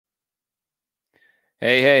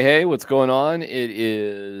Hey, hey, hey, what's going on? It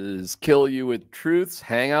is Kill You with Truths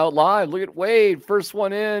Hangout Live. Look at Wade, first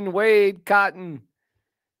one in. Wade Cotton,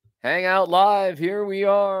 Hangout Live. Here we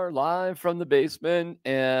are, live from the basement,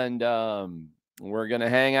 and we're going to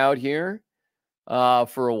hang out here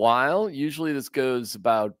for a while. Usually this goes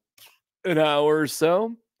about an hour or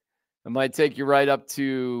so. I might take you right up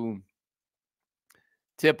to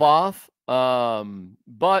tip off,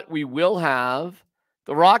 but we will have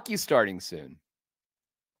the Rockies starting soon.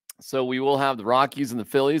 So we will have the Rockies and the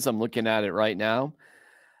Phillies. I'm looking at it right now.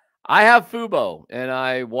 I have Fubo, and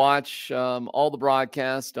I watch all the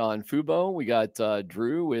broadcast on Fubo. We got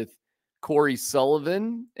Drew with Corey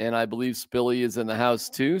Sullivan, and I believe Spilly is in the house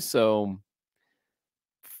too. So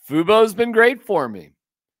Fubo's been great for me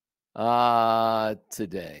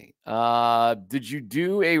today. Did you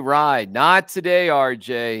do a ride? Not today,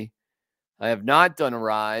 RJ. I have not done a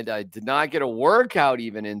ride. I did not get a workout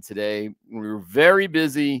even in today. We were very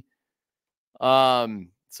busy. So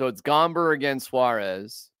it's Gomber against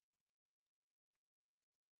Suarez.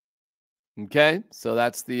 Okay, so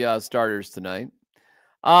that's the starters tonight.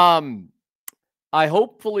 I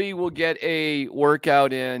hopefully will get a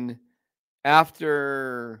workout in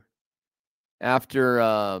after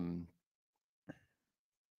Hangout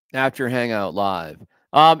Live.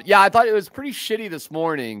 Yeah, I thought it was pretty shitty this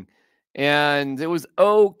morning, and it was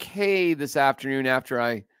okay this afternoon after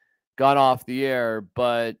I got off the air,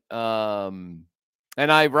 but and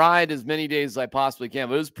I ride as many days as I possibly can,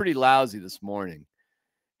 but it was pretty lousy this morning.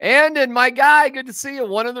 And my guy, good to see you.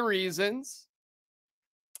 One of the reasons,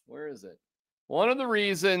 where is it? One of the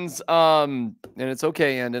reasons, and it's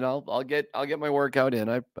okay, Andon, I'll get my workout in,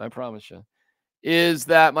 I promise you, is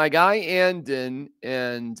that my guy Andon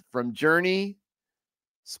and from Journey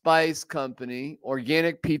Spice Company,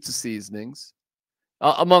 organic pizza seasonings,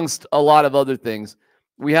 amongst a lot of other things.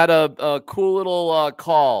 We had a cool little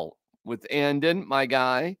call with Andon, my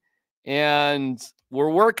guy, and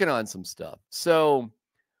we're working on some stuff. So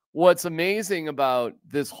what's amazing about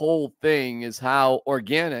this whole thing is how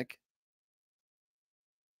organic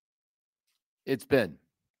it's been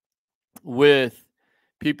with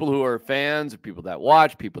people who are fans or people that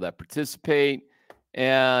watch, people that participate,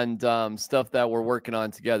 and stuff that we're working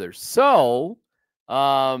on together. So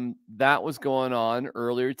that was going on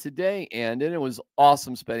earlier today, and it was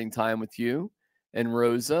awesome spending time with you and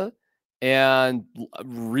Rosa, and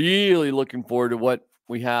really looking forward to what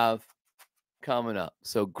we have coming up.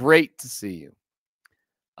 So great to see you.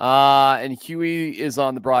 And Huey is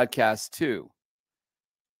on the broadcast too.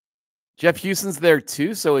 Jeff Houston's there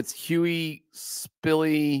too. So it's Huey,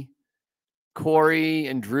 Spilly, Corey,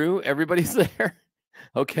 and Drew. Everybody's there.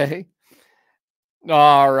 Okay.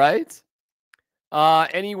 All right.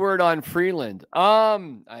 Any word on Freeland?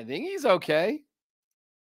 I think he's okay.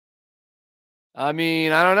 I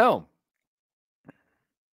mean, I don't know.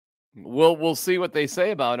 We'll see what they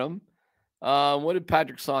say about him. What did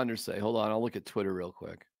Patrick Saunders say? Hold on, I'll look at Twitter real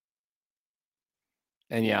quick.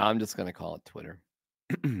 And yeah, I'm just gonna call it Twitter.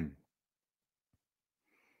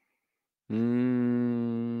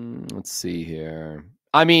 Let's see here.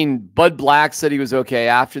 I mean, Bud Black said he was okay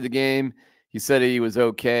after the game. He said he was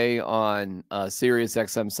okay on Sirius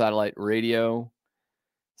XM satellite radio.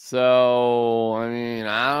 So, I mean,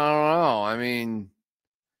 I don't know. I mean,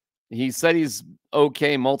 he said he's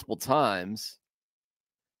okay multiple times.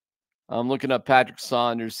 I'm looking up Patrick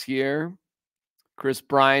Saunders here. Chris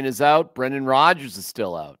Bryant is out. Brendan Rodgers is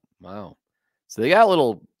still out. Wow. So they got a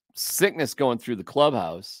little sickness going through the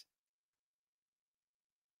clubhouse.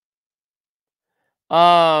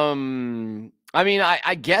 I mean,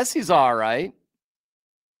 I guess he's all right.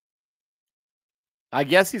 I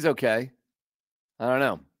guess he's okay. I don't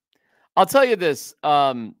know. I'll tell you this.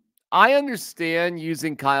 I understand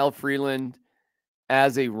using Kyle Freeland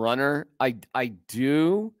as a runner. I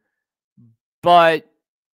do. But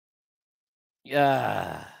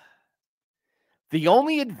the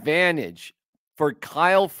only advantage for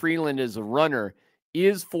Kyle Freeland as a runner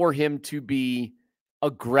is for him to be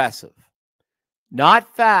aggressive.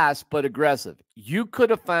 Not fast, but aggressive. You could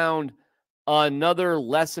have found another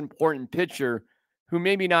less important pitcher who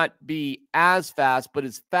maybe not be as fast, but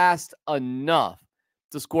is fast enough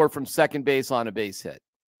to score from second base on a base hit.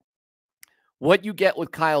 What you get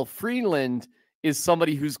with Kyle Freeland is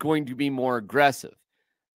somebody who's going to be more aggressive.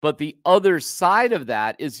 But the other side of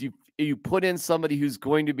that is you put in somebody who's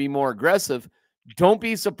going to be more aggressive. Don't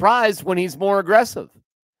be surprised when he's more aggressive.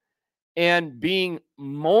 And being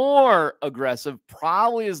more aggressive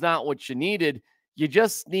probably is not what you needed. You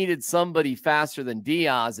just needed somebody faster than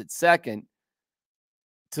Diaz at second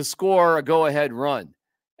to score a go-ahead run.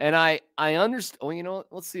 And I understand. Oh, you know what?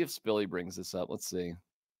 Let's see if Spilly brings this up. Let's see.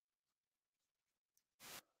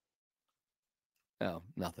 Oh,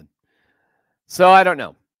 nothing. So I don't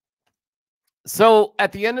know. So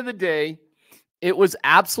at the end of the day, it was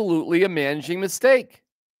absolutely a managing mistake.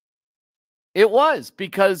 It was,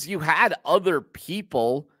 because you had other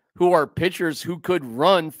people who are pitchers who could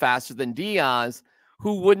run faster than Diaz,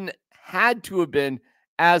 who wouldn't had to have been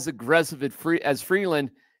as aggressive as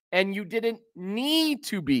Freeland, and you didn't need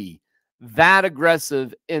to be that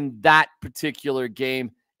aggressive in that particular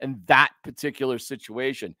game and that particular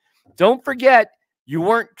situation. Don't forget, you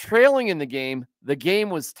weren't trailing in the game. The game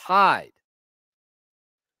was tied.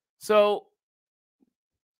 So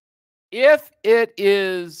if it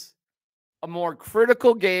is a more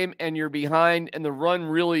critical game and you're behind and the run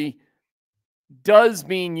really does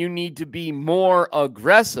mean you need to be more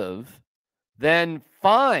aggressive, then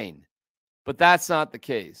fine. But that's not the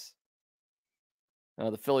case.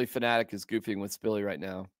 The Philly fanatic is goofing with Spilly right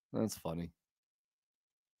now. That's funny.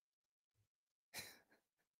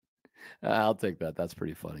 I'll take that. That's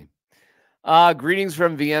pretty funny. Greetings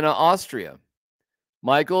from Vienna, Austria.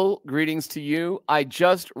 Michael, greetings to you. I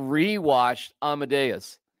just rewatched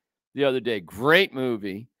Amadeus the other day. Great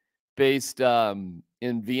movie based in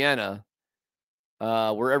Vienna,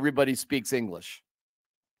 where everybody speaks English.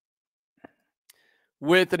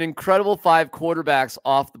 With an incredible 5 quarterbacks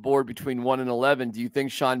off the board between 1 and 11, do you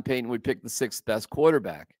think Sean Payton would pick the 6th best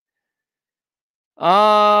quarterback?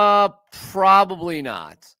 Probably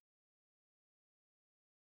not.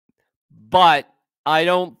 But I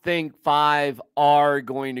don't think 5 are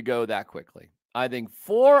going to go that quickly. I think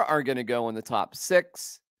 4 are going to go in the top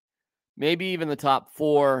 6, maybe even the top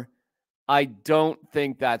 4. I don't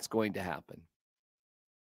think that's going to happen.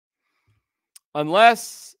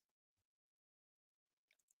 Unless,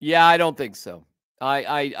 yeah, I don't think so.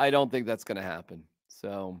 I don't think that's going to happen.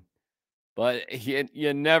 So, but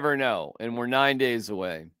you never know. And we're 9 days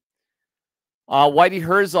away. Whitey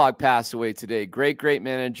Herzog passed away today. Great, great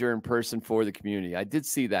manager in person for the community. I did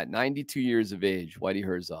see that. 92 years of age, Whitey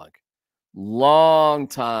Herzog. Long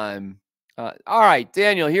time. All right,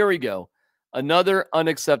 Daniel, here we go. Another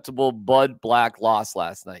unacceptable Bud Black loss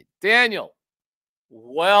last night. Daniel,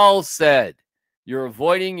 well said. You're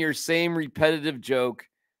avoiding your same repetitive joke,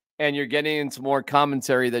 and you're getting into more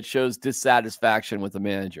commentary that shows dissatisfaction with the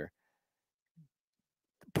manager.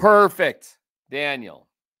 Perfect, Daniel.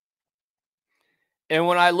 And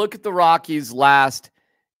when I look at the Rockies' last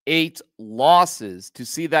 8 losses, to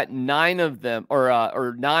see that 9 of them,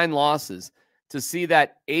 or 9 losses, to see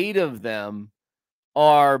that 8 of them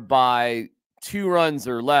are by 2 runs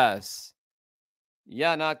or less,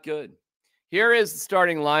 yeah, not good. Here is the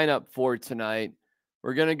starting lineup for tonight.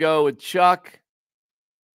 We're going to go with Chuck.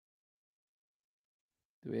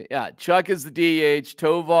 Chuck is the DH.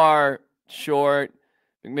 Tovar short.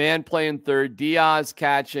 McMahon playing third. Diaz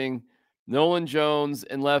catching. Nolan Jones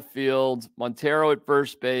in left field. Montero at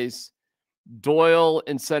first base. Doyle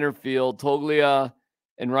in center field. Toglia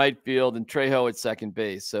in right field. And Trejo at second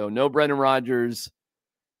base. So no Brendan Rodgers.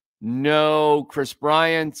 No Chris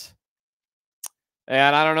Bryant.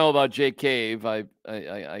 And I don't know about Jake Cave. I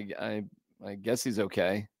guess he's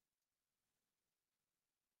okay.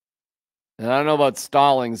 And I don't know about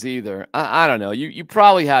Stallings either. I don't know. You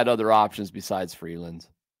probably had other options besides Freeland.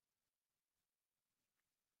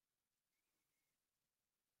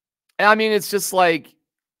 I mean, it's just like,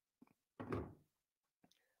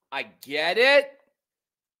 I get it.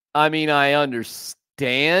 I mean, I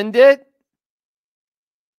understand it.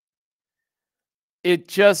 It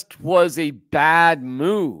just was a bad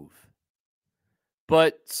move.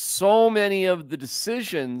 But so many of the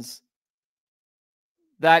decisions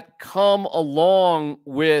that come along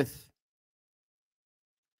with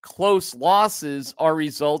close losses are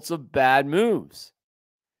results of bad moves.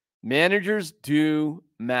 Managers do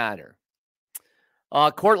matter.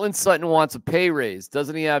 Cortland Sutton wants a pay raise.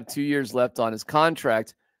 Doesn't he have 2 years left on his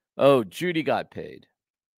contract? Oh, Judy got paid.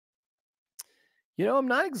 You know, I'm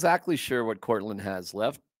not exactly sure what Cortland has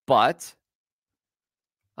left, but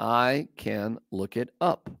I can look it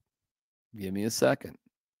up. Give me a second.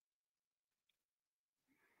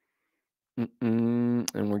 And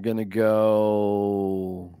we're going to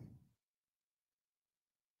go.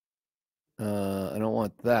 I don't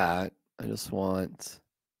want that. I just want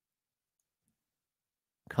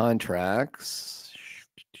contracts.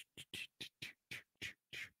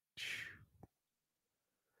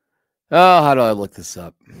 Oh, how do I look this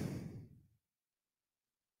up?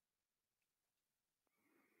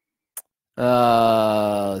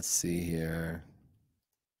 Let's see here.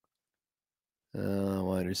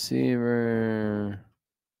 Wide receiver.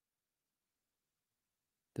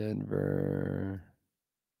 Denver.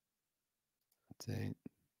 Date.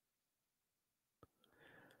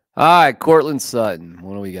 All right, Cortland Sutton.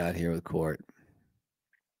 What do we got here with Court?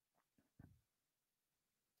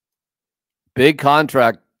 Big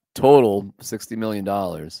contract total, $60 million.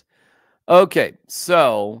 Okay,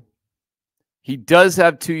 so he does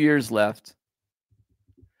have 2 years left.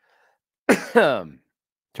 Charlie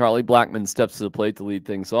Blackmon steps to the plate to lead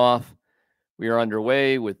things off. We are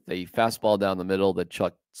underway with a fastball down the middle that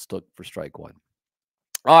Chuck took for strike one.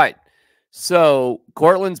 All right. So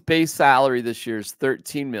Cortland's base salary this year is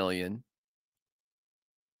 $13 million.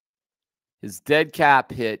 His dead cap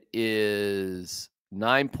hit is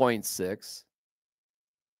 9.6.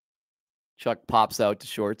 Chuck pops out to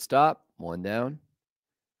shortstop. One down.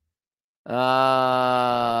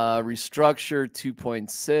 Restructure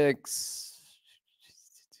 2.6.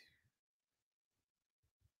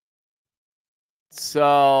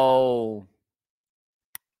 So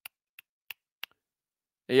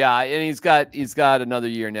yeah, and he's got another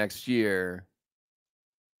year next year.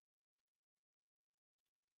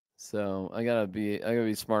 So I gotta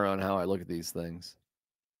be smart on how I look at these things.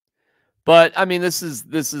 But I mean,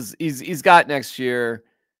 he's got next year.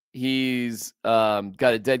 He's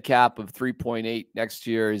got a dead cap of 3.8 next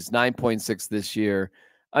year. He's 9.6 this year.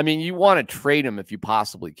 I mean, you want to trade him if you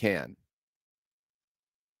possibly can.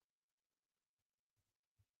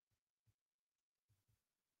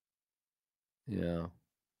 Yeah.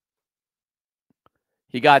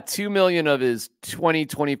 He got $2 million of his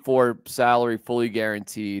 2024 salary fully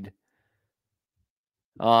guaranteed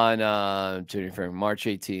on March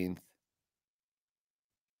 18th.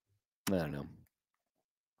 I don't know.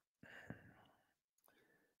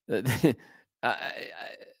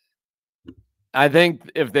 I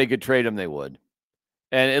think if they could trade him, they would.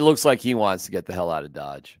 And it looks like he wants to get the hell out of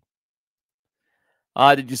Dodge.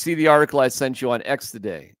 Did you see the article I sent you on X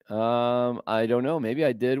today? I don't know. Maybe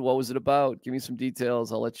I did. What was it about? Give me some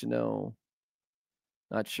details. I'll let you know.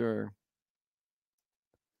 Not sure.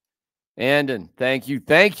 Andon, thank you.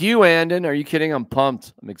 Thank you, Andon. Are you kidding? I'm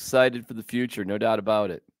pumped. I'm excited for the future. No doubt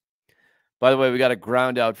about it. By the way, we got a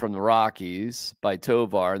ground out from the Rockies by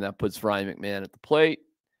Tovar, and that puts Ryan McMahon at the plate.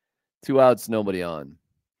 2 outs, nobody on.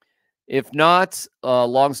 If not,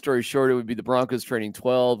 long story short, it would be the Broncos trading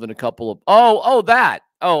 12 and a couple of... that.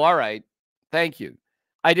 Oh, all right. Thank you.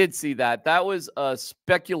 I did see that. That was a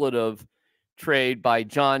speculative trade by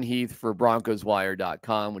John Heath for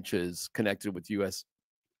BroncosWire.com, which is connected with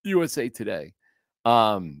USA Today.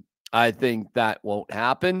 I think that won't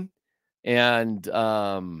happen. And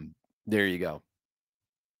there you go.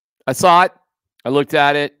 I saw it. I looked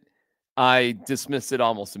at it. I dismissed it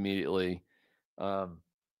almost immediately. The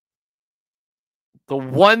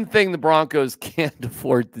one thing the Broncos can't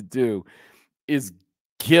afford to do is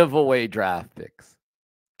give away draft picks.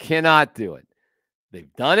 Cannot do it.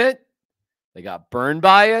 They've done it. They got burned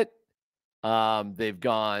by it. They've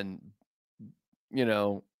gone,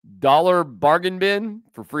 dollar bargain bin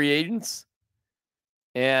for free agents.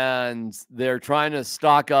 And they're trying to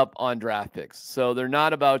stock up on draft picks. So they're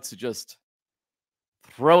not about to just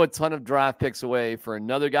throw a ton of draft picks away for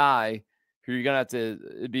another guy who you're going to have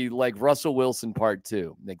to be like Russell Wilson part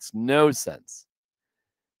 2. Makes no sense.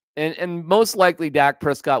 And most likely Dak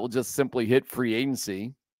Prescott will just simply hit free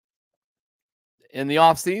agency in the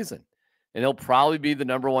offseason. And he'll probably be the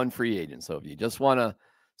number 1 free agent. So if you just want to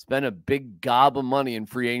spend a big gob of money in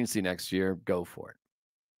free agency next year, go for it.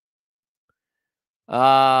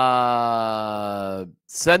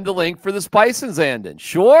 Send the link for the Spices, Andon.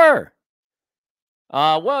 Sure.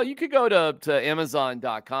 Well, you could go to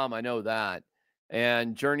Amazon.com. I know that.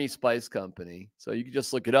 And Journey Spice Company. So you can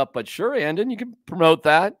just look it up. But sure, Andon, you can promote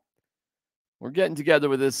that. We're getting together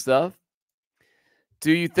with this stuff.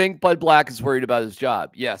 Do you think Bud Black is worried about his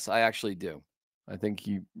job? Yes, I actually do. I think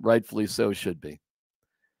he rightfully so should be.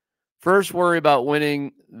 First worry about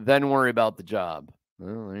winning, then worry about the job.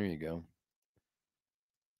 Well, there you go.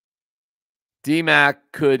 DMac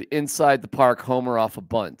could inside the park homer off a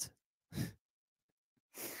bunt.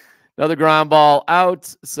 Another ground ball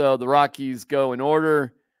out. So the Rockies go in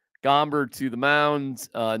order. Gomber to the mound.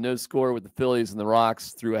 No score with the Phillies and the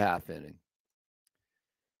Rocks through a half inning.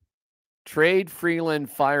 Trade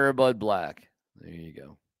Freeland, fire Bud Black. There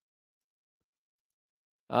you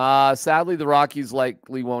go. Sadly, the Rockies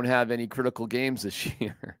likely won't have any critical games this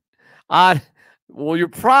year. Well, you're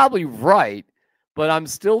probably right. But I'm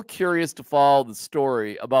still curious to follow the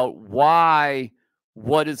story about why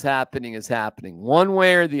what is happening one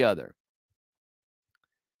way or the other.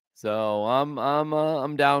 So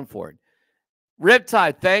I'm down for it.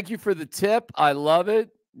 Riptide, thank you for the tip. I love it.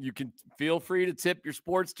 You can feel free to tip your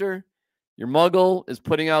Sportster. Your muggle is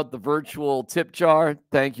putting out the virtual tip jar.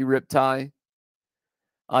 Thank you, Riptide.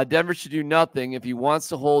 Denver should do nothing. If he wants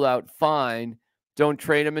to hold out, fine. Don't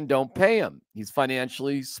trade him and don't pay him. He's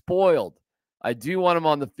financially spoiled. I do want him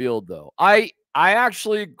on the field, though. I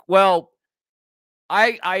actually, well,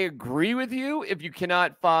 I agree with you if you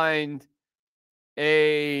cannot find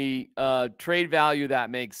a trade value that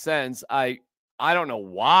makes sense. I don't know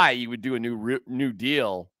why you would do a new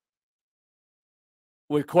deal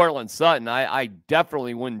with Cortland Sutton. I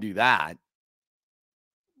definitely wouldn't do that.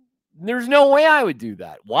 There's no way I would do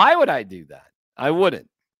that. Why would I do that? I wouldn't.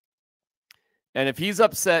 And if he's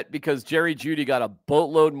upset because Jerry Jeudy got a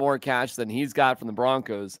boatload more cash than he's got from the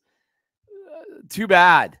Broncos, too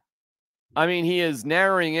bad. I mean, he is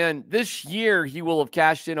narrowing in. This year, he will have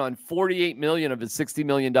cashed in on $48 million of his $60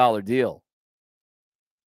 million deal.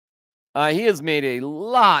 He has made a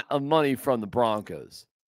lot of money from the Broncos.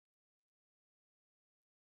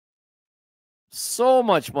 So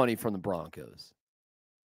much money from the Broncos.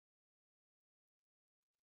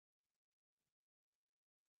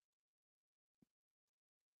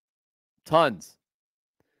 Tons.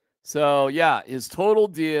 So, yeah, his total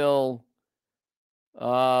deal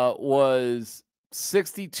was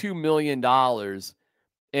 $62 million.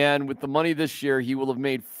 And with the money this year, he will have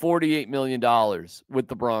made $48 million with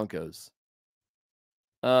the Broncos.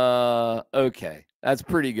 Okay. That's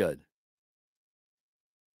pretty good.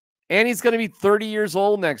 And he's going to be 30 years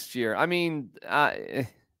old next year. I mean,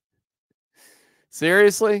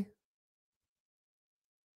 seriously?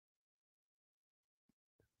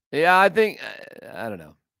 Yeah, I think, I don't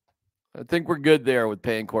know. I think we're good there with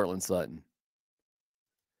paying Cortland Sutton.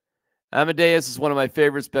 Amadeus is one of my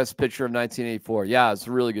favorites, best picture of 1984. Yeah, it's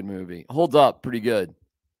a really good movie. Holds up pretty good.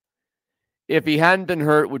 If he hadn't been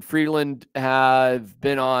hurt, would Friedland have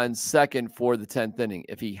been on second for the 10th inning?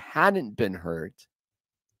 If he hadn't been hurt,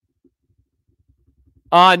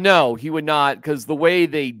 no, he would not, because the way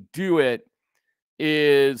they do it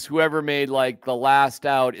is whoever made like the last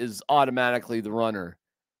out is automatically the runner.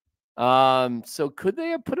 So could they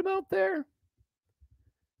have put him out there?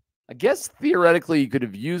 I guess theoretically you could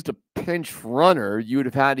have used a pinch runner. You would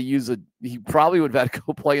have had to use he probably would have had to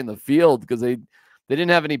go play in the field because they didn't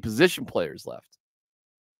have any position players left.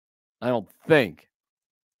 I don't think.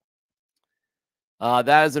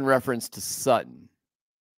 That is in reference to Sutton.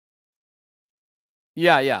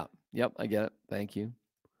 Yeah. Yep, I get it. Thank you.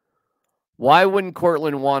 Why wouldn't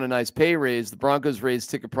Cortland want a nice pay raise? The Broncos raised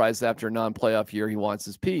ticket price after a non-playoff year. He wants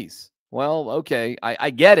his piece. Well, okay. I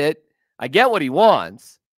get it. I get what he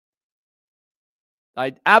wants.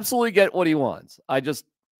 I absolutely get what he wants. I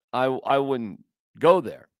wouldn't go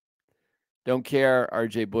there. Don't care.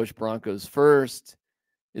 RJ Bush, Broncos first.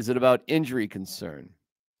 Is it about injury concern?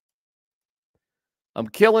 I'm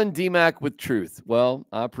killing DMac with truth. Well,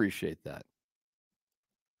 I appreciate that.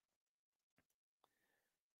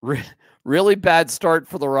 Really bad start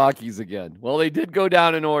for the Rockies again. Well, they did go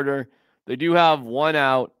down in order. They do have one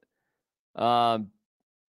out.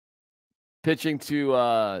 Pitching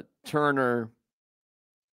to Turner.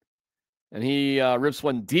 And he rips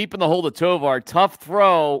one deep in the hole to Tovar. Tough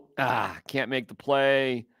throw. Can't make the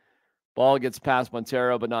play. Ball gets past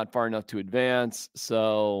Montero, but not far enough to advance.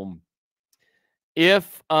 So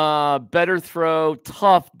if better throw,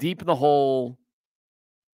 tough, deep in the hole.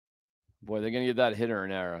 Boy, they're going to give that hitter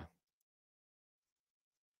an error.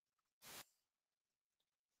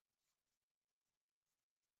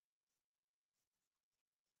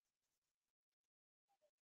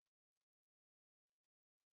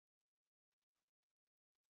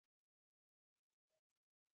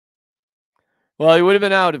 Well, he would have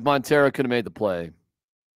been out if Montero could have made the play.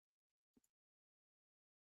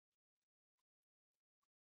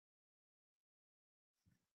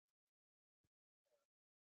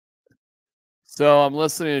 So I'm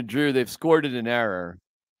listening to Drew. They've scored it an error.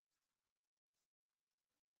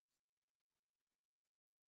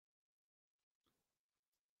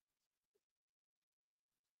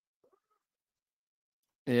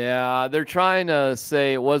 Yeah, they're trying to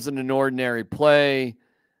say it wasn't an ordinary play.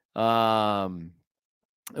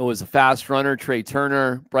 It was a fast runner, Trey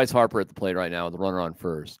Turner. Bryce Harper at the plate right now with the runner on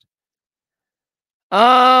first.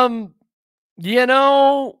 You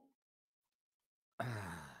know,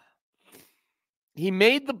 he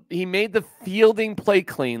made the fielding play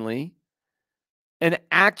cleanly. An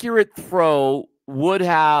accurate throw would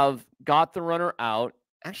have got the runner out.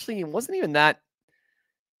 Actually, it wasn't that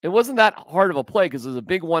hard of a play because it was a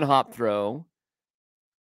big one-hop throw.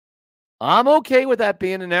 I'm okay with that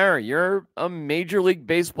being an error. You're a Major League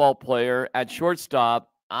Baseball player at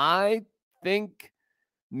shortstop. I think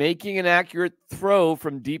making an accurate throw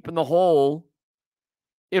from deep in the hole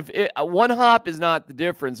if one hop is not the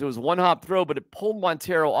difference, it was one hop throw, but it pulled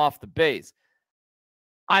Montero off the base.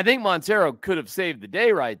 I think Montero could have saved the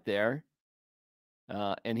day right there,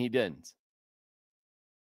 and he didn't.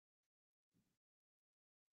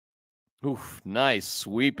 Oof, nice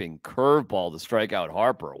sweeping curveball to strike out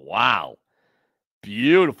Harper. Wow.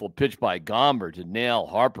 Beautiful pitch by Gomber to nail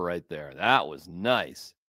Harper right there. That was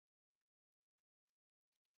nice.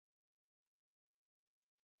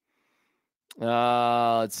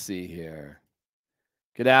 Let's see here.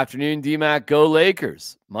 Good afternoon, DMac. Go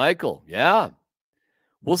Lakers. Michael, yeah.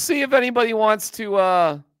 We'll see if anybody wants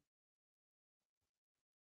to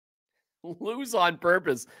lose on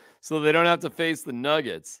purpose so they don't have to face the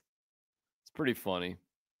Nuggets. It's pretty funny.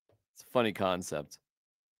 It's a funny concept.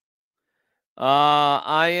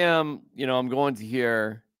 I am, I'm going to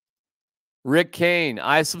hear Rick Kane.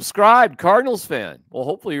 I subscribed, Cardinals fan. Well,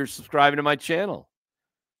 hopefully you're subscribing to my channel.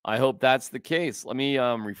 I hope that's the case. Let me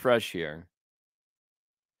refresh here.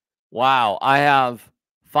 Wow, I have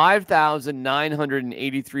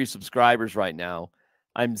 5,983 subscribers right now.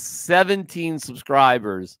 I'm 17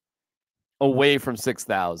 subscribers away from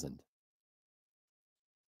 6,000.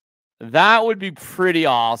 That would be pretty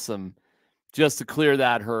awesome just to clear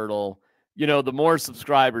that hurdle. The more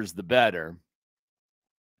subscribers, the better.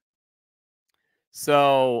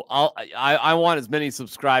 So I want as many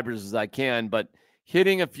subscribers as I can, but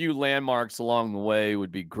hitting a few landmarks along the way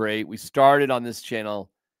would be great. We started on this channel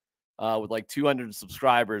with like 200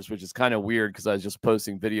 subscribers, which is kind of weird because I was just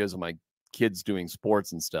posting videos of my kids doing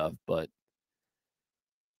sports and stuff, but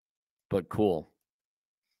cool.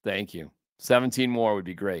 Thank you. 17 more would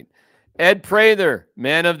be great. Ed Prather,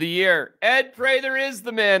 man of the year. Ed Prather is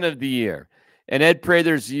the man of the year. And Ed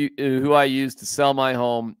Prather's who I use to sell my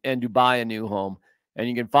home and to buy a new home. And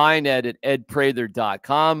you can find Ed at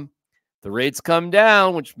edprather.com. The rates come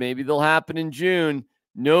down, which maybe they'll happen in June.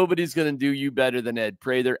 Nobody's going to do you better than Ed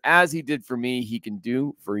Prather. As he did for me, he can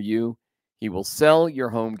do for you. He will sell your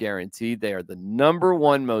home guaranteed. They are the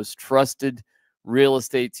 #1 most trusted real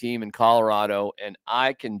estate team in Colorado, and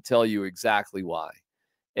I can tell you exactly why.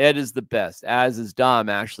 Ed is the best, as is Dom,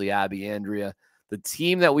 Ashley, Abby, Andrea. The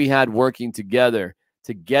team that we had working together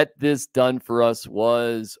to get this done for us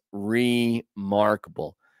was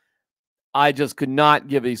remarkable. I just could not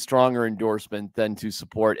give a stronger endorsement than to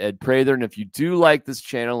support Ed Prather. And if you do like this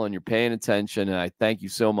channel and you're paying attention, and I thank you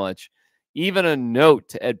so much, even a note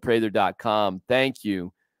to edprather.com, thank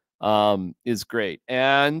you, is great.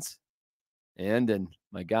 And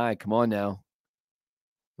my guy, come on now.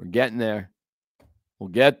 We're getting there. We'll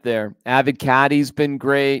get there. Avid Caddy's been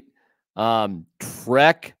great.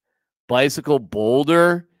 Trek Bicycle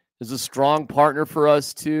Boulder is a strong partner for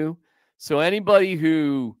us too. So anybody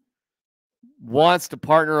who wants to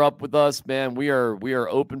partner up with us, man, we are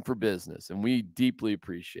open for business, and we deeply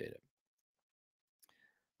appreciate it.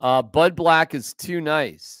 Bud Black is too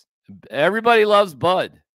nice. Everybody loves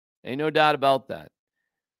Bud. Ain't no doubt about that.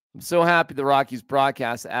 I'm so happy the Rockies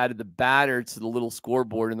broadcast added the batter to the little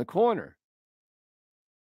scoreboard in the corner.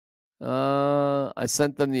 I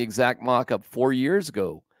sent them the exact mock-up 4 years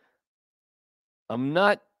ago. What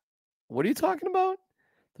are you talking about?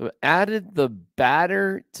 They added the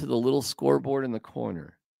batter to the little scoreboard in the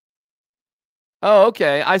corner. Oh,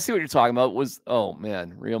 okay. I see what you're talking about. Oh,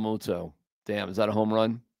 man, Realmuto. Damn, is that a home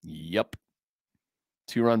run? Yep.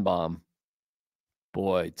 2-run bomb.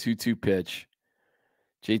 Boy, 2-2 pitch.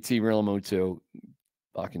 JT Realmuto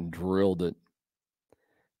fucking drilled it.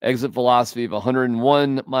 Exit velocity of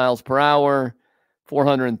 101 miles per hour,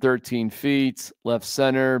 413 feet, left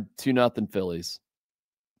center, 2-0 Phillies.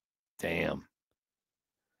 Damn.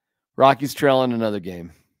 Rockies trailing another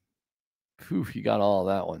game. Phew, he got all of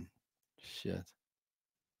that one. Shit.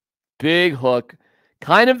 Big hook.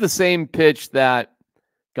 Kind of the same pitch that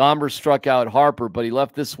Gomber struck out Harper, but he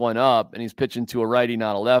left this one up, and he's pitching to a righty,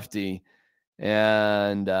 not a lefty.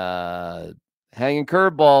 And hanging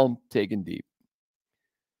curveball, taken deep.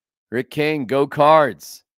 Rick Kane, go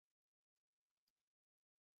Cards.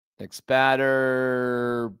 Next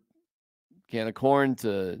batter, can of corn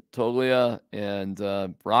to Toglia,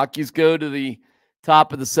 and Rockies go to the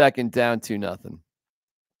top of the second, down 2-0.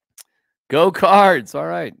 Go Cards. All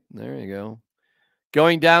right, there you go.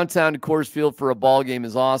 Going downtown to Coors Field for a ball game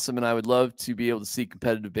is awesome, and I would love to be able to see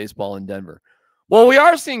competitive baseball in Denver. Well, we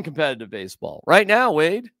are seeing competitive baseball right now,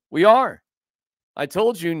 Wade. We are. I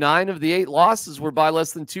told you 9 of the 8 losses were by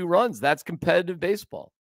less than 2 runs. That's competitive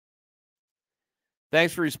baseball.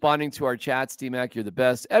 Thanks for responding to our chats, DMac. You're the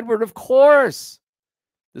best. Edward, of course.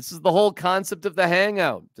 This is the whole concept of the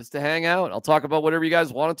Hangout, just to hang out. I'll talk about whatever you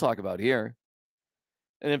guys want to talk about here.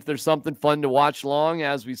 And if there's something fun to watch along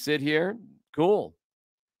as we sit here, cool.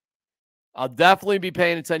 I'll definitely be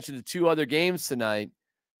paying attention to 2 other games tonight.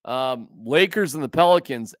 Lakers and the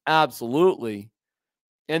Pelicans, absolutely.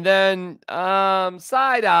 And then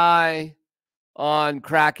side eye on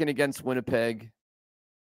Kraken against Winnipeg.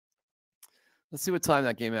 Let's see what time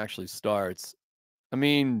that game actually starts. I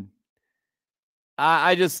mean,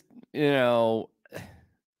 I just, it'd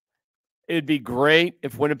be great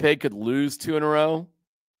if Winnipeg could lose 2 in a row,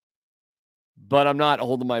 but I'm not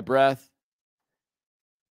holding my breath.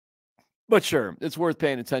 But sure, it's worth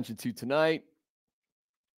paying attention to tonight.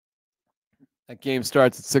 That game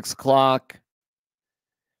starts at 6 o'clock.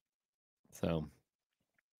 So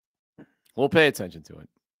we'll pay attention to it.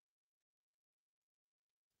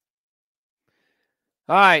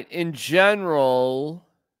 All right. In general,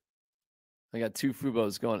 I got 2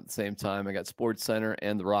 Fubos going at the same time. I got Sports Center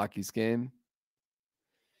and the Rockies game.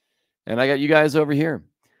 And I got you guys over here.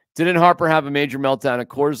 Didn't Harper have a major meltdown at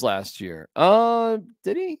Coors last year?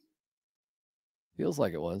 Did he? Feels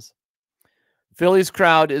like it was. Phillies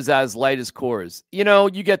crowd is as light as Coors.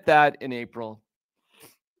 You get that in April.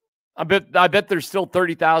 I bet there's still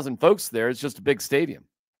 30,000 folks there. It's just a big stadium.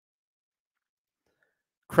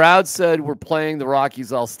 Crowd said we're playing the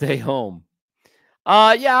Rockies. I'll stay home.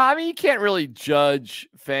 Yeah, I mean, you can't really judge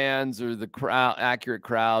fans or the accurate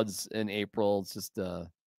crowds in April. It's just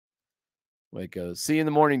way it goes. See you in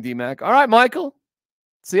the morning, DMac. All right, Michael.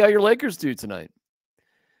 See how your Lakers do tonight.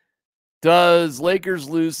 Does Lakers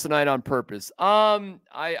lose tonight on purpose?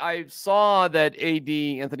 I saw that AD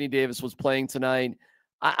Anthony Davis was playing tonight.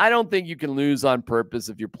 I don't think you can lose on purpose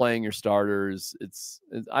if you're playing your starters.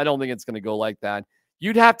 I don't think it's going to go like that.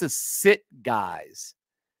 You'd have to sit guys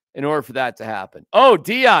in order for that to happen. Oh,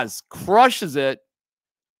 Diaz crushes it.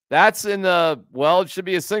 That's in the, it should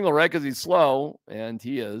be a single, right? Because he's slow, and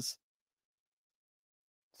he is.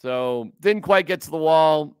 So didn't quite get to the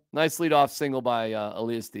wall. Nice leadoff single by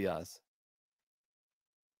Elias Diaz.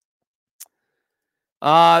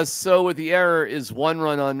 So with the error, is 1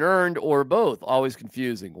 run unearned or both? Always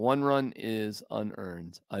confusing. 1 run is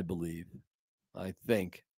unearned, I believe. I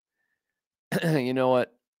think. You know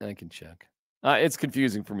what? I can check. It's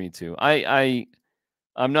confusing for me too. I'm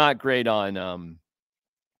not great on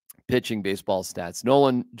pitching baseball stats.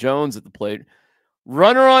 Nolan Jones at the plate.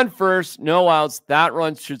 Runner on first, no outs. That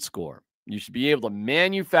run should score. You should be able to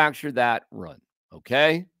manufacture that run.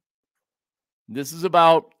 Okay? This is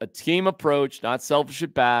about a team approach, not selfish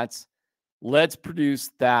at bats. Let's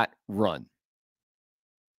produce that run.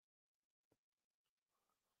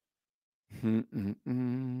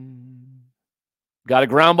 Got a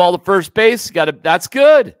ground ball to first base. That's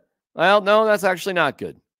good. Well, no, that's actually not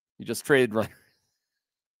good. You just traded runner.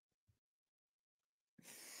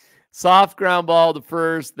 Soft ground ball to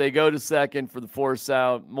first. They go to second for the force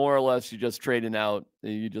out. More or less, you just trade an out.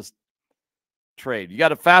 You just trade. You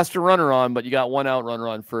got a faster runner on, but you got 1 out runner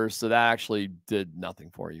on first. So that actually did nothing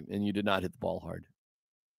for you, and you did not hit the ball hard.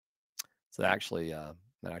 So that actually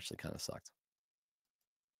kind of sucked.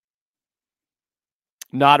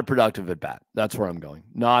 Not a productive at bat. That's where I'm going.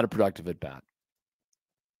 Not a productive at bat.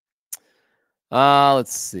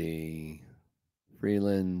 Let's see.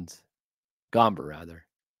 Freeland. Gomber, rather.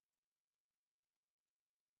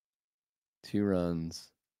 2 runs.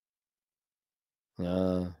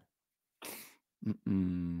 Yeah,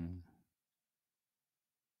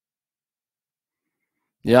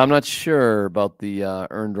 I'm not sure about the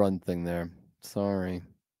earned run thing there. Sorry.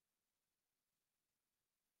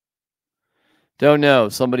 Don't know.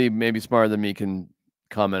 Somebody maybe smarter than me can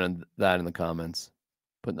comment on that in the comments.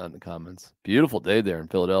 Put that in the comments. Beautiful day there in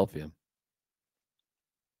Philadelphia.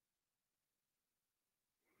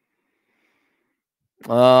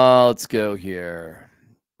 Let's go here.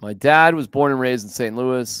 My dad was born and raised in St.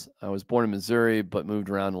 Louis. I was born in Missouri, but moved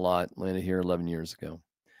around a lot. Landed here 11 years ago.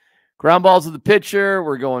 Ground balls to the pitcher.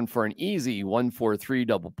 We're going for an easy 1-4-3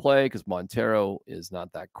 double play because Montero is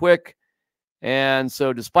not that quick. And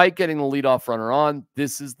so despite getting the leadoff runner on,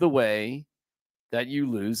 this is the way that you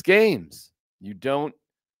lose games. You don't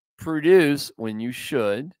produce when you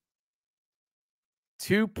should.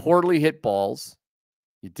 2 poorly hit balls.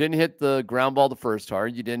 You didn't hit the ground ball the first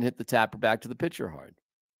hard. You didn't hit the tapper back to the pitcher hard.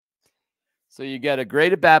 So you get a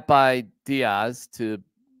great at bat by Diaz to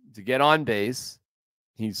get on base.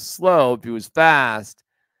 He's slow. If he was fast,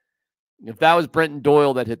 if that was Brenton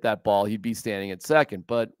Doyle that hit that ball, he'd be standing at second,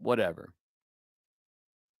 but whatever.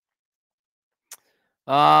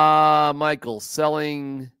 Michael,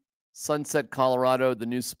 selling Sunset, Colorado, the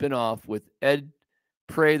new spinoff with Ed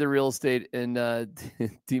Prey, the real estate, and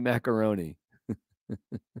D Macaroni.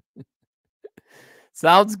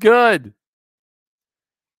 Sounds good.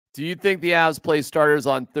 Do you think the Avs play starters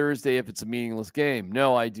on Thursday if it's a meaningless game?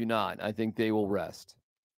 No, I do not. I think they will rest.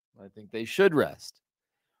 I think they should rest.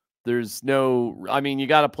 There's no, I mean, you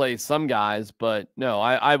got to play some guys, but no,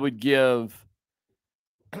 I would give,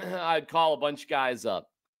 I'd call a bunch of guys up.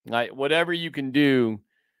 Whatever you can do.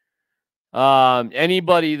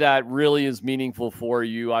 Anybody that really is meaningful for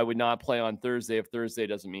you, I would not play on Thursday if Thursday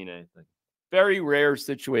doesn't mean anything. Very rare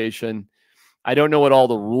situation. I don't know what all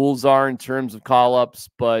the rules are in terms of call-ups,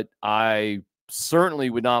 but I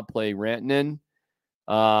certainly would not play Rantanen,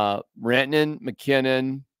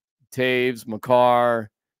 McKinnon, Taves,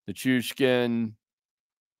 Makar, Nichushkin.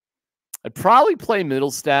 I'd probably play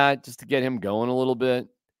Middlestat just to get him going a little bit.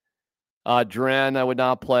 Dren, I would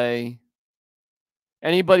not play.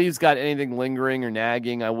 Anybody who's got anything lingering or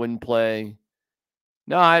nagging, I wouldn't play.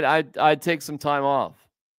 No, I'd take some time off.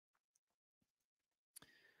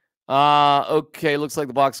 Okay, looks like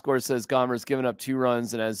the box score says Gomer's given up 2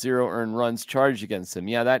 runs and has 0 earned runs charged against him.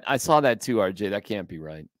 Yeah, I saw that too, RJ. That can't be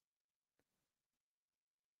right.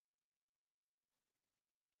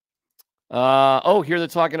 Here they're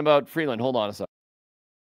talking about Freeland. Hold on a second.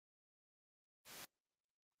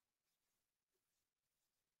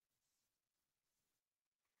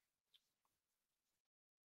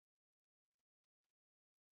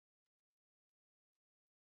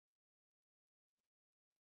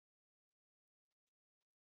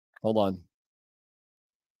 Hold on.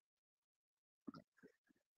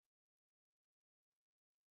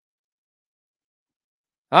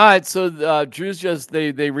 All right, so Drew's just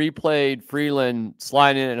they replayed Freeland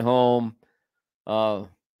sliding it home,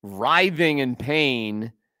 writhing in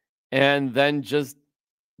pain, and then just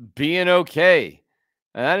being okay.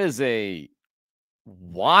 And that is a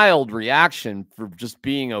wild reaction for just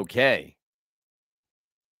being okay.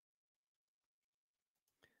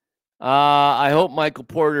 I hope Michael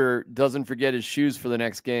Porter doesn't forget his shoes for the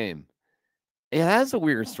next game. Yeah, that's a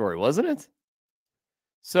weird story, wasn't it?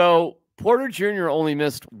 So Porter Jr. only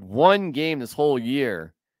missed 1 game this whole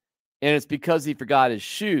year, and it's because he forgot his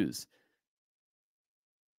shoes.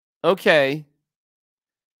 Okay.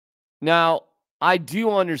 Now, I do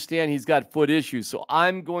understand he's got foot issues, so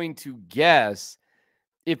I'm going to guess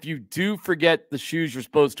if you do forget the shoes you're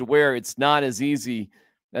supposed to wear, it's not as easy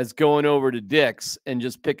as going over to Dick's and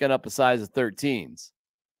just picking up a size of 13s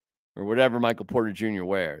or whatever Michael Porter Jr.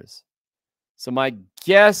 wears. So my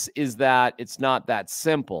guess is that it's not that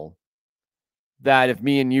simple, that if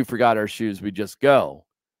me and you forgot our shoes, we just go.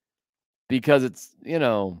 Because it's,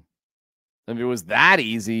 if it was that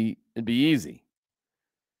easy, it'd be easy.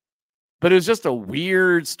 But it was just a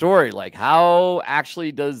weird story. Like, how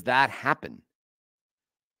actually does that happen?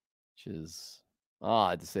 Which is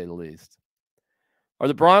odd, to say the least. Are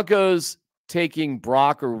the Broncos taking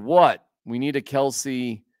Brock or what? We need a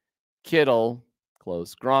Kelsey, Kittle,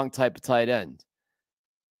 close, Gronk type of tight end.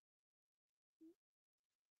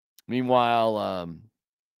 Meanwhile,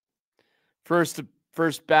 first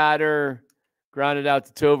batter, grounded out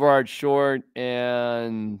to Tovard short,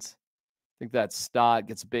 and I think that's Stott,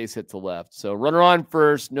 gets a base hit to left. So runner on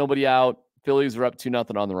first, nobody out. Phillies are up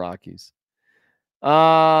 2-0 on the Rockies.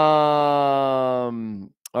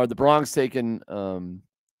 Are the Bronx taking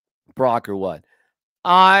Brock or what?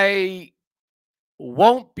 I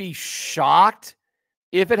won't be shocked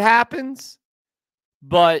if it happens,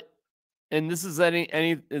 but this is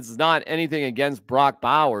it's not anything against Brock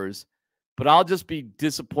Bowers, but I'll just be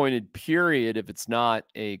disappointed, period, if it's not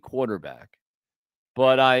a quarterback.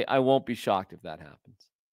 But I won't be shocked if that happens.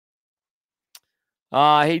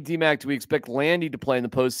 Hey, DMac, do we expect Landy to play in the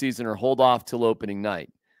postseason or hold off till opening night?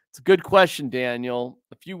 It's a good question, Daniel.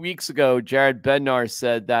 A few weeks ago, Jared Bednar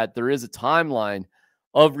said that there is a timeline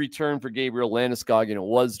of return for Gabriel Landeskog, and it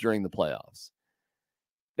was during the playoffs.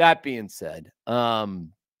 That being said,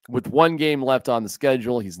 with 1 game left on the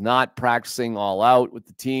schedule, he's not practicing all out with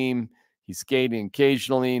the team. He's skating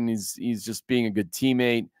occasionally, and he's just being a good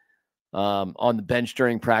teammate on the bench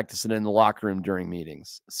during practice and in the locker room during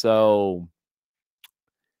meetings. So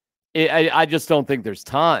I just don't think there's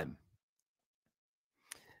time.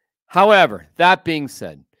 However, that being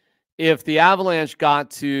said, if the Avalanche got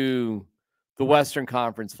to the Western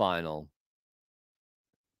Conference Final,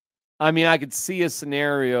 I mean, I could see a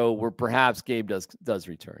scenario where perhaps Gabe does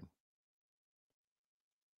return.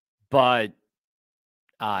 But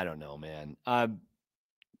I don't know, man.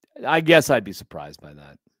 I guess I'd be surprised by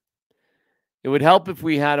that. It would help if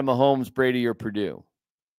we had a Mahomes, Brady, or Purdue.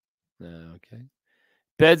 Okay.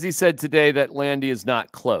 Bedsy said today that Landy is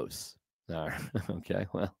not close. Okay,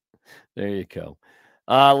 well, there you go.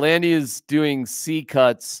 Landy is doing C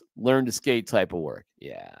cuts, learn to skate type of work.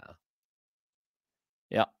 Yeah.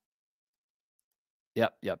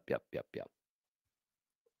 Yep.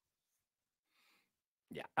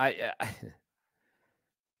 Yeah. I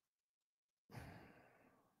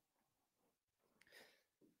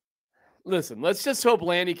listen. Let's just hope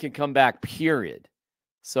Landy can come back. Period.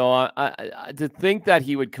 So to think that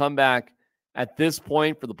he would come back at this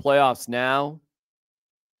point for the playoffs now.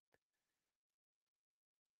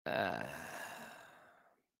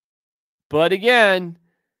 But again,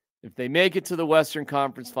 if they make it to the Western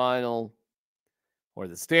Conference Final or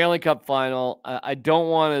the Stanley Cup Final, I don't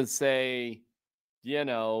want to say,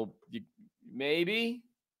 maybe.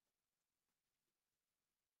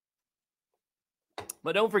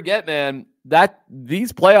 But don't forget, man, that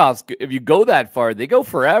these playoffs, if you go that far, they go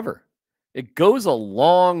forever. It goes a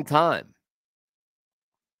long time.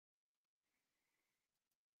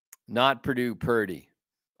 Not Purdue Purdy.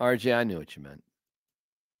 RJ, I knew what you meant.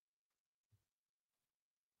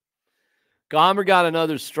 Gomber got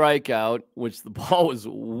another strikeout, which the ball was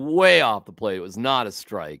way off the plate. It was not a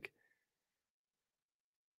strike.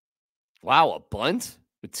 Wow, a bunt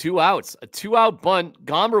with 2 outs. A 2-out bunt.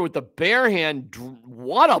 Gomber with the bare hand.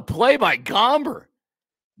 What a play by Gomber.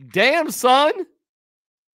 Damn, son.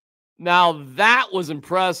 Now that was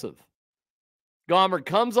impressive. Gomber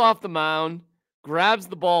comes off the mound, grabs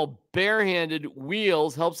the ball barehanded,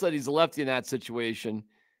 wheels, helps that he's a lefty in that situation,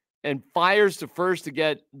 and fires to first to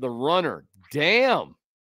get the runner. Damn.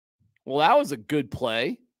 Well, that was a good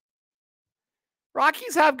play.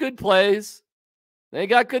 Rockies have good plays. They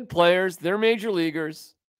got good players. They're major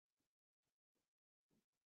leaguers.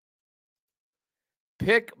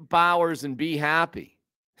 Pick Bowers and be happy.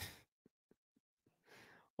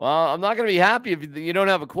 Well, I'm not going to be happy if you don't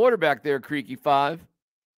have a quarterback there, Creaky 5.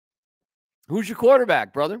 Who's your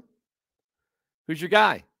quarterback, brother? Who's your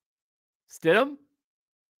guy? Stidham?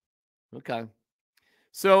 Okay.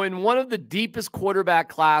 So in one of the deepest quarterback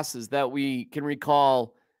classes that we can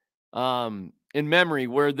recall in memory,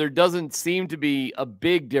 where there doesn't seem to be a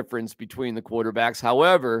big difference between the quarterbacks.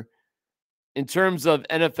 However, in terms of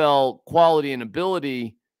NFL quality and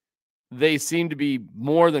ability, they seem to be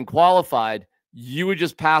more than qualified. You would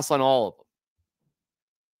just pass on all of them.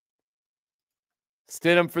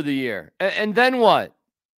 Stidham for the year. And then what?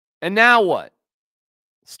 And now what?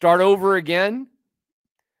 Start over again?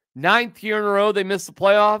 9th year in a row they missed the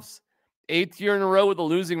playoffs. 8th year in a row with a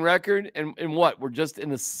losing record. And what? We're just in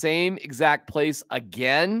the same exact place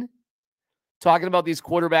again? Talking about these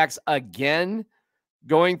quarterbacks again?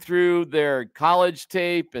 Going through their college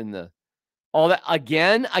tape and all that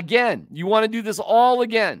again? Again. You want to do this all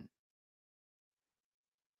again?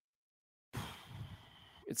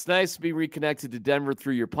 It's nice to be reconnected to Denver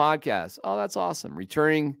through your podcast. Oh, that's awesome.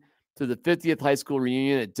 Returning to the 50th high school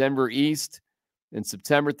reunion at Denver East on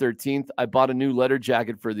September 13th. I bought a new letter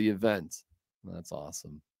jacket for the event. That's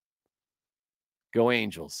awesome. Go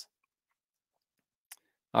Angels.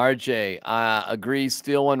 RJ, agree.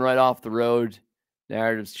 Steal one right off the road.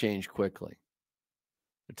 Narratives change quickly.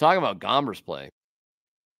 They're talking about Gomber's play.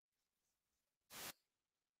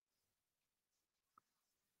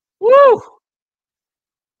 Woo!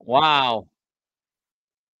 Wow.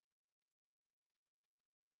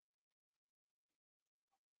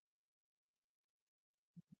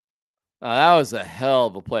 That was a hell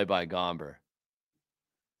of a play by Gomber.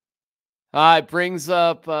 It brings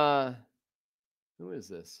up, who is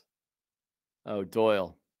this? Oh,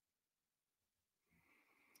 Doyle.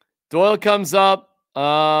 Doyle comes up,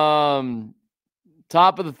 top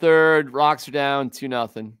of the third, Rocks are down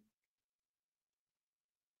 2-0.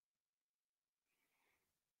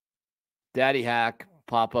 Daddy Hack,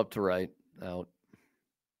 pop up to right, out.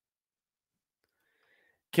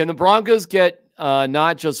 Can the Broncos get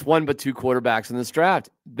not just one but 2 quarterbacks in this draft?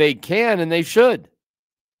 They can and they should.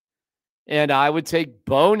 And I would take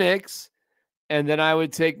Bo Nix, and then I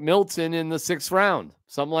would take Milton in the 6th round,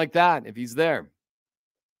 something like that, if he's there.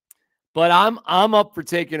 But I'm up for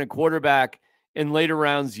taking a quarterback in later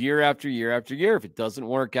rounds year after year after year. If it doesn't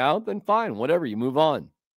work out, then fine, whatever, you move on.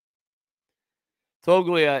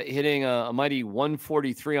 Toglia hitting a mighty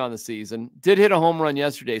 143 on the season. Did hit a home run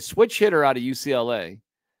yesterday. Switch hitter out of UCLA.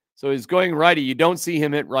 So he's going righty. You don't see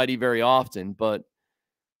him hit righty very often, but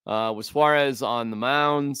with Suarez on the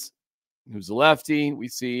mounds, who's a lefty, we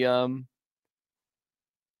see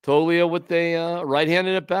Toglia with a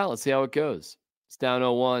right-handed at bat. Let's see how it goes. It's down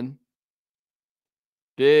 0-1.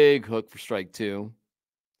 Big hook for strike 2.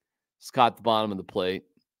 Just caught the bottom of the plate.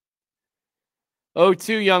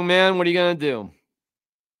 0-2, young man. What are you going to do?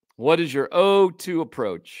 What is your 0-2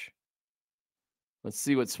 approach? Let's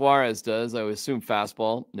see what Suarez does. I would assume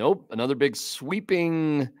fastball. Nope. Another big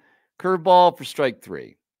sweeping curveball for strike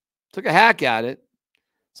 3. Took a hack at it.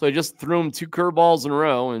 So I just threw him 2 curveballs in a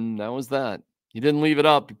row, and that was that. He didn't leave it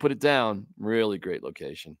up. He put it down. Really great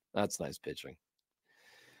location. That's nice pitching.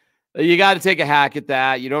 You got to take a hack at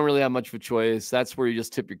that. You don't really have much of a choice. That's where you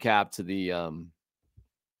just tip your cap to the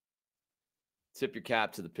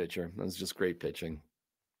pitcher. That's just great pitching.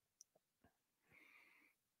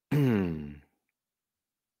 Ground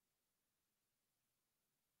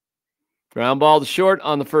ball to short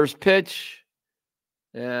on the first pitch.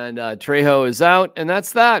 And Trejo is out, and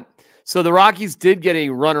that's that. So the Rockies did get a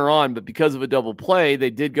runner on, but because of a double play, they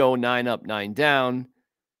did go 9 up, 9 down.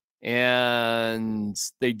 And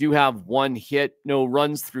they do have 1 hit, no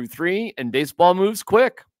runs through 3, and baseball moves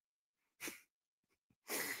quick.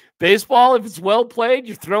 Baseball, if it's well played,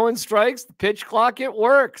 you're throwing strikes, the pitch clock, it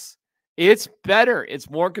works. It's better. It's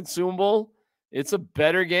more consumable. It's a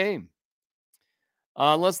better game.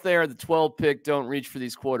 Unless they are the 12 pick, don't reach for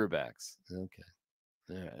these quarterbacks. Okay.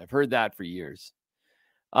 All right. I've heard that for years.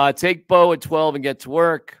 Take Bo at 12 and get to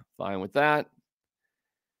work. Fine with that.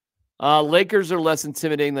 Lakers are less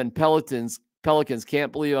intimidating than Pelicans.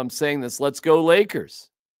 Can't believe I'm saying this. Let's go Lakers.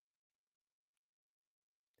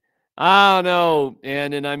 I don't know.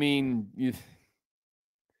 And I mean,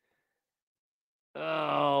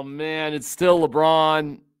 oh, man, it's still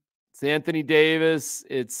LeBron. It's Anthony Davis.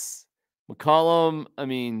 It's McCollum. I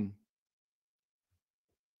mean,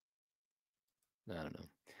 I don't know.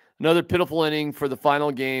 Another pitiful inning for the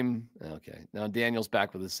final game. Okay, now Daniel's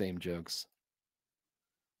back with the same jokes.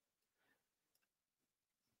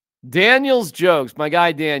 Daniel's jokes, my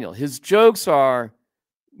guy Daniel, his jokes are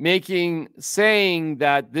saying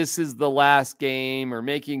that this is the last game, or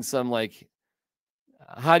making some like,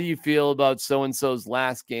 how do you feel about so-and-so's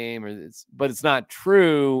last game? But it's not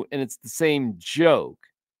true, and it's the same joke.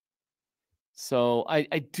 So I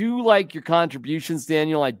do like your contributions,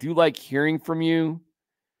 Daniel. I do like hearing from you,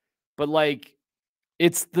 but like,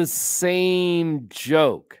 it's the same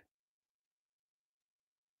joke.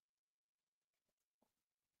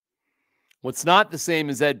 What's not the same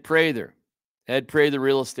is Ed Prather. Ed Prather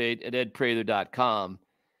Real Estate at edprather.com.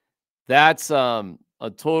 That's a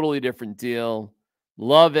totally different deal.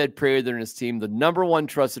 Love Ed Prather and his team, the #1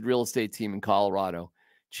 trusted real estate team in Colorado.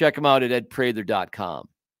 Check them out at edprather.com.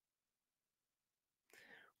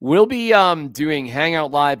 We'll be doing Hangout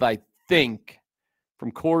Live, I think,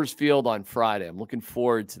 from Coors Field on Friday. I'm looking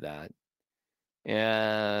forward to that.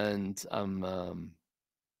 And I'm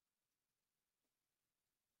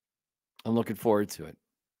looking forward to it.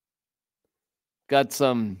 Got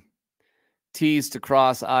some T's to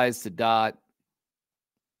cross, I's to dot.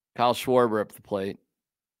 Kyle Schwarber up the plate.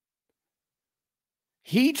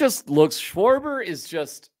 Schwarber is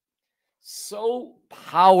just so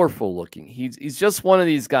powerful looking. He's just one of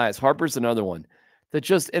these guys. Harper's another one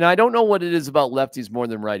that and I don't know what it is about lefties more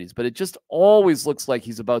than righties, but it just always looks like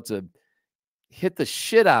he's about to hit the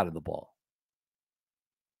shit out of the ball.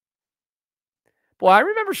 Boy, I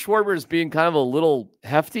remember Schwarber as being kind of a little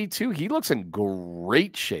hefty too. He looks in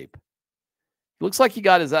great shape. Looks like he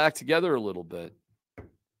got his act together a little bit.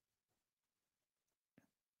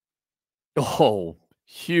 Oh,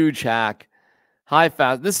 huge hack. High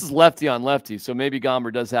fast. This is lefty on lefty, so maybe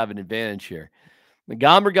Gomber does have an advantage here. The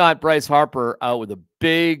Gomber got Bryce Harper out with a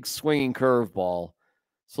big swinging curveball.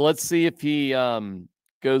 So let's see if he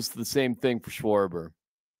goes to the same thing for Schwarber.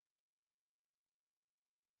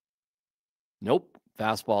 Nope.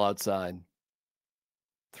 Fastball outside.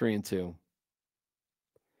 3-2.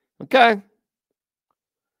 Okay.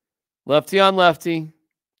 Lefty on lefty.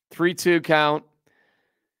 3-2 count.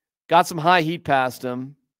 Got some high heat past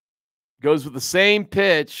him. Goes with the same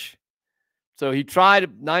pitch. So he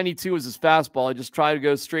tried, 92 was his fastball. He just tried to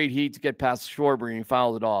go straight heat to get past Schwarber, and he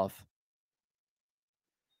fouled it off.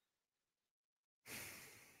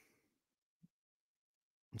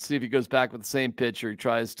 Let's see if he goes back with the same pitch or he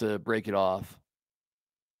tries to break it off.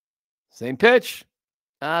 Same pitch.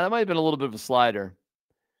 That might have been a little bit of a slider.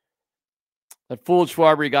 That fooled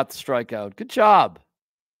Schwarber. He got the strikeout. Good job.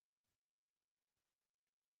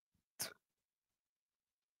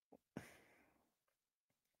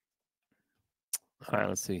 All right,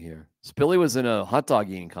 let's see here. Spilly was in a hot dog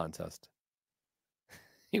eating contest.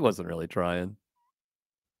 He wasn't really trying.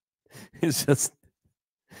 He's just...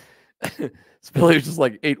 Spilly was just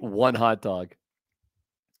like ate one hot dog.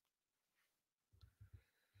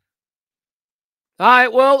 All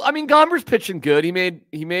right, well, I mean, Gomber's pitching good. He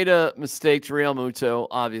made a mistake to Real Muto,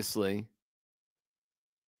 obviously.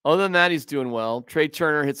 Other than that, he's doing well. Trey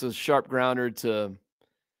Turner hits a sharp grounder to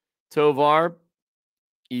Tovar.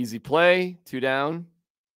 Easy play, 2 down.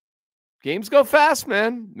 Games go fast,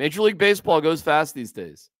 man. Major League Baseball goes fast these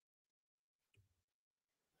days.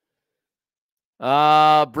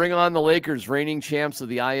 Bring on the Lakers, reigning champs of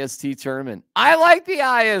the IST tournament. I like the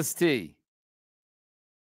IST.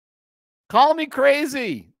 Call me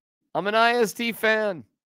crazy. I'm an IST fan.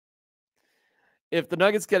 If the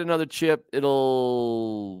Nuggets get another chip,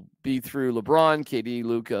 it'll be through LeBron, KD,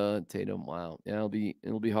 Luka, Tatum. Wow. Yeah,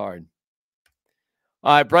 it'll be hard.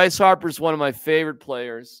 All right, Bryce Harper's one of my favorite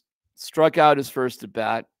players. Struck out his first at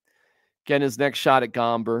bat. Getting his next shot at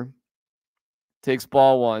Gomber. Takes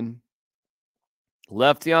ball one.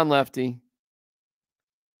 Lefty on lefty.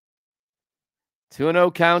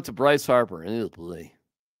 2-0 count to Bryce Harper. Oh, boy.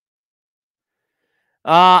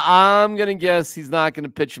 I'm going to guess he's not going to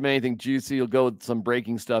pitch him anything juicy. He'll go with some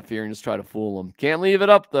breaking stuff here and just try to fool him. Can't leave it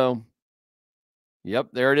up, though. Yep,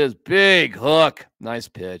 there it is. Big hook. Nice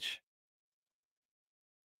pitch.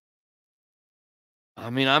 I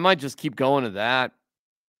mean, I might just keep going to that.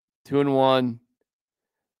 2-1.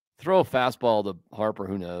 Throw a fastball to Harper.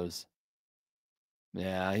 Who knows?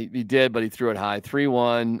 Yeah, he did, but he threw it high.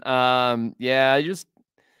 3-1. Yeah, just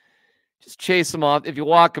chase him off. If you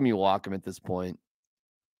walk him, you walk him at this point.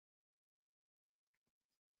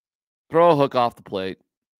 Throw a hook off the plate.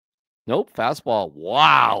 Nope, fastball.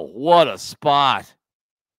 Wow, what a spot.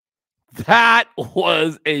 That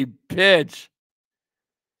was a pitch.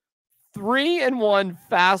 3-1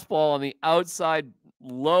 fastball on the outside,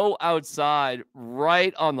 low outside,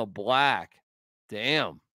 right on the black.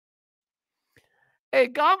 Damn. Hey,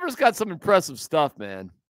 Gomber's got some impressive stuff,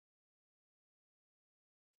 man.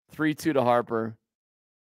 3-2 to Harper.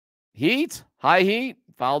 Heat, high heat,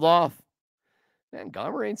 fouled off. Man,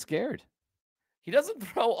 Gomber ain't scared. He doesn't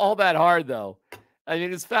throw all that hard, though. I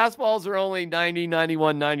mean, his fastballs are only 90,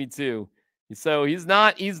 91, 92. So he's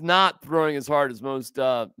not throwing as hard as most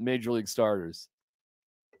major league starters.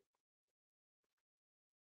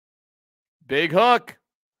 Big hook.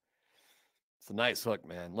 It's a nice hook,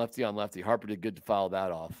 man. Lefty on lefty. Harper did good to foul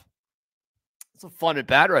that off. It's a fun at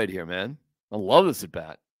bat right here, man. I love this at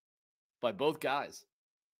bat by both guys.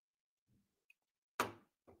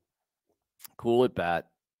 Cool at bat.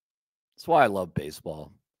 That's why I love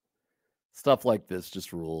baseball. Stuff like this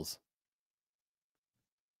just rules.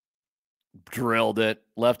 Drilled it.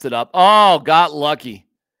 Left it up. Oh, got lucky.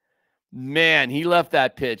 Man, he left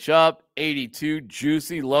that pitch up. 82.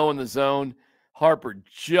 Juicy. Low in the zone. Harper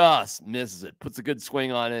just misses it. Puts a good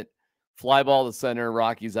swing on it. Fly ball to center.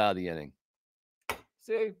 Rockies out of the inning.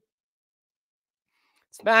 See?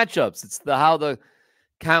 It's matchups. It's how the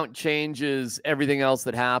count changes, everything else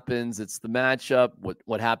that happens. It's the matchup,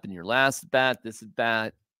 what happened in your last bat, this at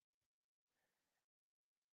bat.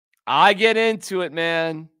 I get into it,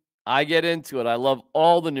 man. I get into it. I love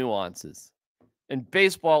all the nuances. And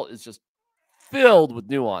baseball is just filled with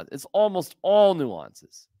nuance. It's almost all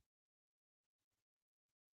nuances.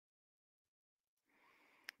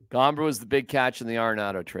 Gomber was the big catch in the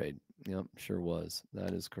Arenado trade. Yep, sure was.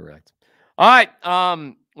 That is correct. All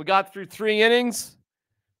right. We got through 3 innings.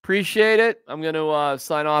 Appreciate it. I'm going to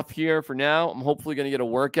sign off here for now. I'm hopefully going to get a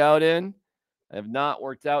workout in. I have not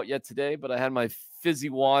worked out yet today, but I had my fizzy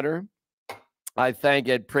water. I thank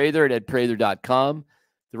Ed Prather at edprather.com.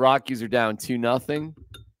 The Rockies are down 2-0.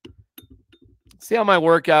 See how my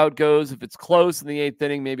workout goes. If it's close in the 8th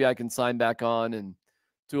inning, maybe I can sign back on and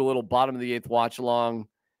do a little bottom of the 8th watch along.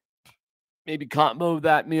 Maybe combo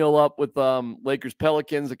that meal up with Lakers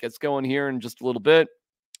Pelicans. It gets going here in just a little bit.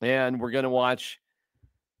 And we're going to watch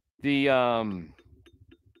the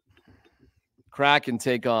Kraken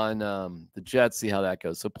take on the Jets, see how that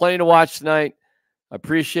goes. So plenty to watch tonight. I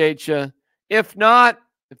appreciate you. If not,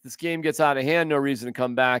 if this game gets out of hand, no reason to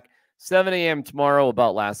come back. 7 a.m. tomorrow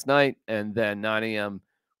about last night, and then 9 a.m.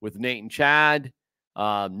 with Nate and Chad.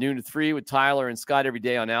 Noon to 3 with Tyler and Scott every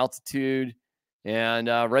day on Altitude. And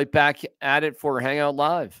right back at it for Hangout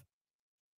Live.